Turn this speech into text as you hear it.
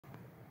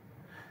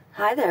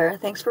Hi there,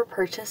 thanks for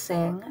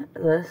purchasing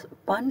this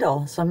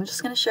bundle. So I'm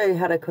just going to show you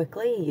how to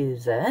quickly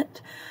use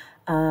it.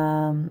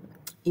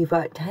 You've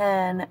got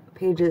 10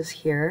 pages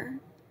here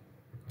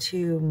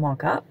to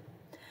mock up.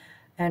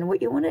 And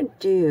what you want to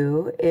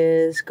do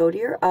is go to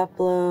your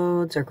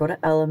uploads or go to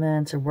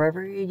Elements or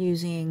wherever you're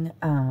using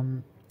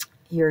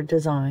your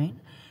design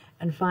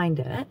and find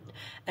it.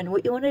 And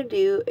what you want to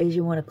do is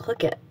you want to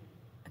click it.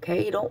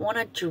 Okay, you don't want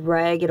to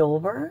drag it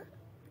over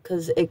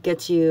because it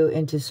gets you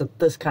into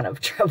this kind of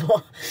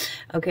trouble.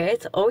 Okay,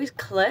 it's always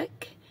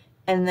click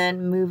and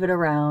then move it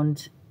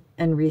around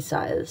and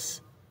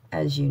resize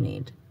as you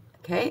need.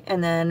 Okay,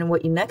 and then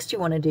what you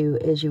want to do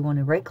is you want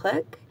to right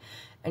click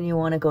and you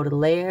want to go to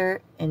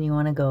layer and you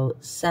want to go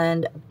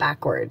send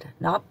backward,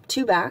 not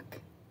to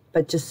back,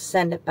 but just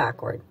send it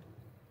backward.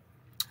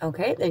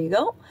 Okay, there you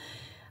go.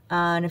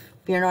 And if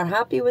you're not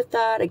happy with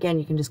that, again,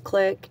 you can just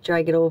click,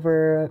 drag it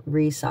over,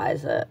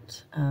 resize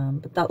it.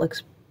 But that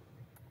looks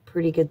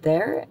pretty good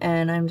there.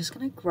 And I'm just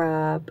going to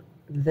grab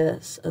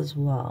this as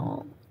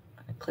well.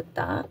 I click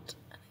that.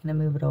 I'm going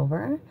to move it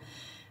over.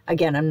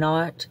 Again, I'm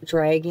not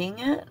dragging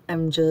it.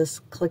 I'm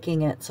just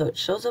clicking it so it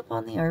shows up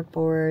on the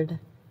artboard.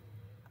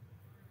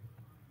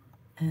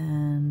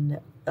 And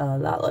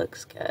that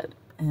looks good.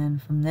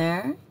 And from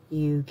there,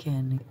 you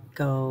can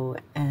go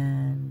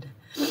and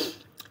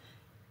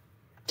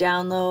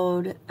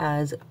download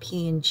as a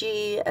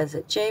PNG, as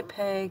a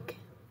JPEG,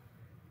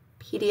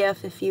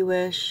 PDF if you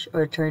wish,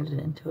 or turn it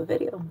into a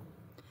video.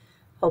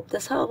 Hope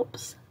this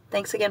helps.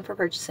 Thanks again for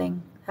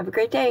purchasing. Have a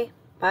great day.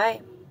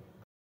 Bye.